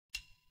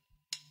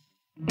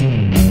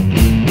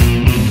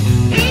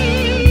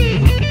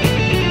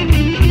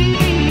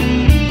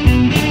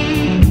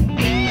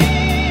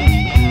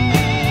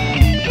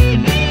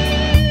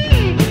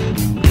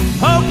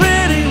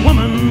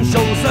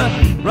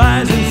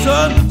Rising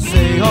sun,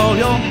 say all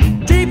your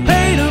cheap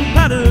paint and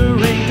powder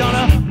ain't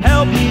gonna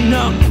help me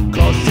none.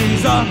 'Cause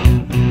she's a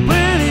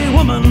pretty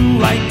woman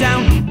right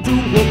down to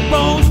her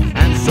bones.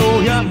 And so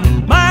you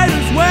might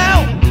as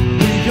well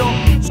leave your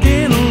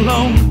skin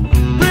alone.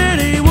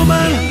 Pretty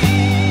woman,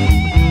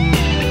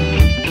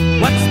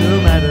 what's the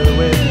matter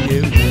with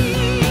you?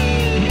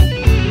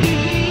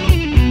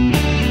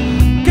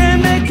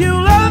 Can't make you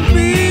love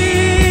me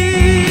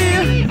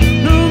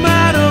no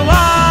matter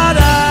what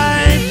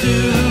I do.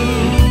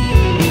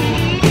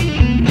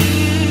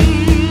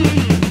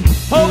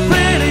 Oh,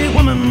 pretty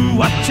woman,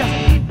 what you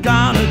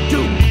gonna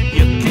do?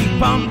 You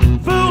keep on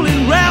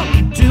fooling round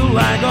till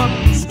I got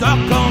stuck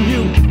on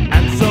you.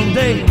 And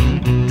someday,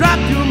 drop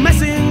your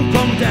mess and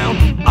come down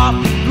off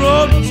the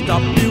road.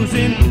 Stop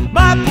using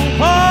my poor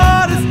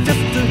heart, it's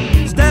just a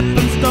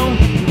stepping stone.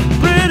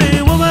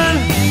 Pretty woman,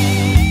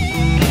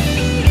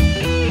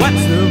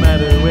 what's the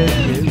matter with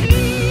you?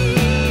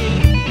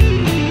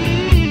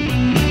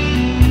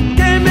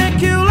 Can't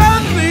make you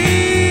love me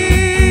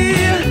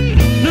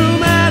no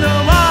matter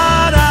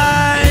what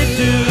I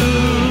do.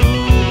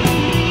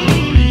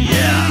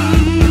 Yeah.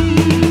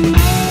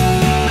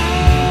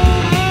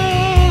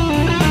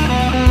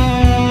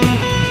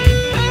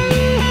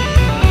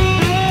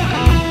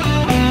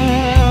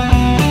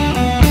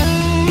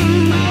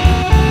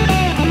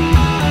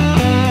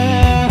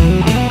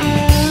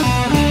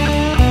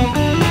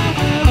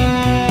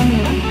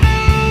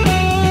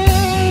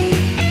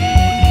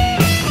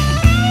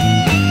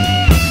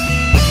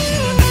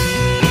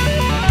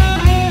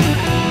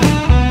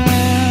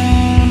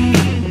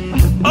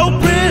 Oh,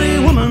 pretty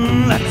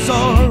woman, that's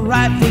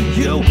alright for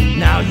you.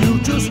 Now you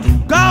just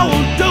go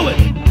and do it,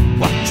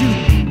 what you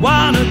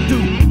wanna do.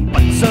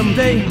 But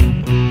someday,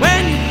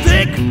 when you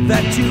think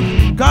that you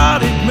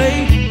got it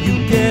made, you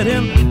get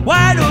in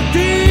wide or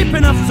deep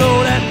enough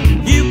so that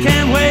you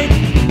can wait.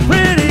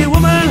 Pretty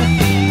woman,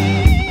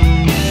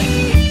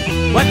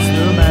 what's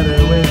the matter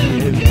with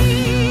you?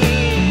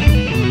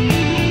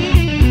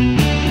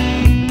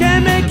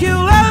 Can't make you